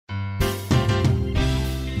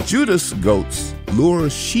Judas goats lure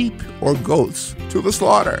sheep or goats to the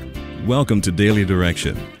slaughter. Welcome to Daily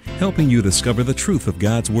Direction, helping you discover the truth of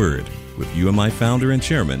God's Word with UMI founder and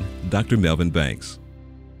chairman, Dr. Melvin Banks.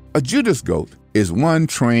 A Judas goat is one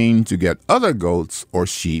trained to get other goats or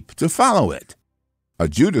sheep to follow it. A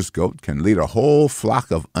Judas goat can lead a whole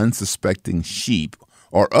flock of unsuspecting sheep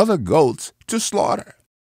or other goats to slaughter.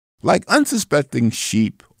 Like unsuspecting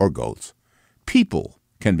sheep or goats, people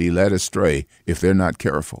can be led astray if they're not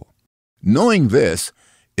careful. Knowing this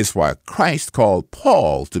is why Christ called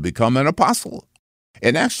Paul to become an apostle.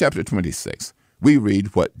 In Acts chapter 26, we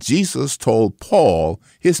read what Jesus told Paul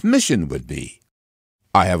his mission would be.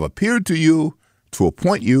 I have appeared to you to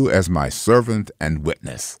appoint you as my servant and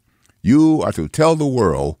witness. You are to tell the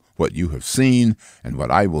world what you have seen and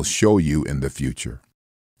what I will show you in the future.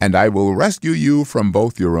 And I will rescue you from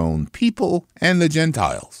both your own people and the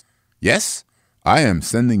Gentiles. Yes, I am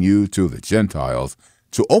sending you to the Gentiles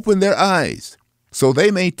to open their eyes, so they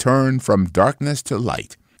may turn from darkness to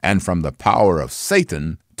light and from the power of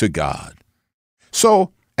Satan to God.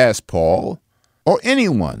 So, as Paul or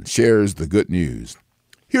anyone shares the good news,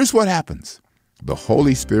 here's what happens. The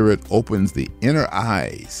Holy Spirit opens the inner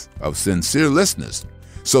eyes of sincere listeners,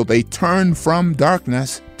 so they turn from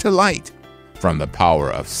darkness to light, from the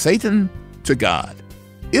power of Satan to God.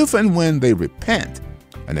 If and when they repent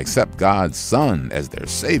and accept God's Son as their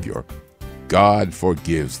Savior, God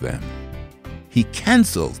forgives them. He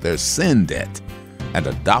cancels their sin debt and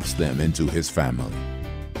adopts them into His family.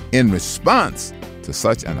 In response to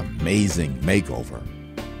such an amazing makeover,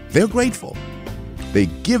 they're grateful. They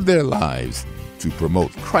give their lives to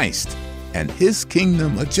promote Christ and His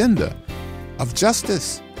kingdom agenda of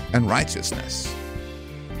justice and righteousness.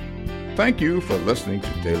 Thank you for listening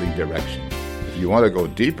to Daily Direction. If you want to go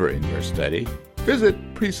deeper in your study, visit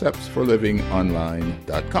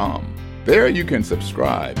preceptsforlivingonline.com. There you can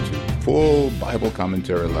subscribe to full Bible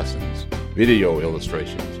commentary lessons, video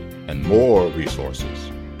illustrations, and more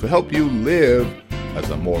resources to help you live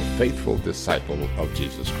as a more faithful disciple of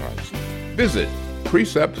Jesus Christ. Visit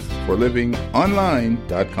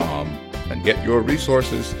preceptsforlivingonline.com and get your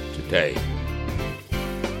resources today.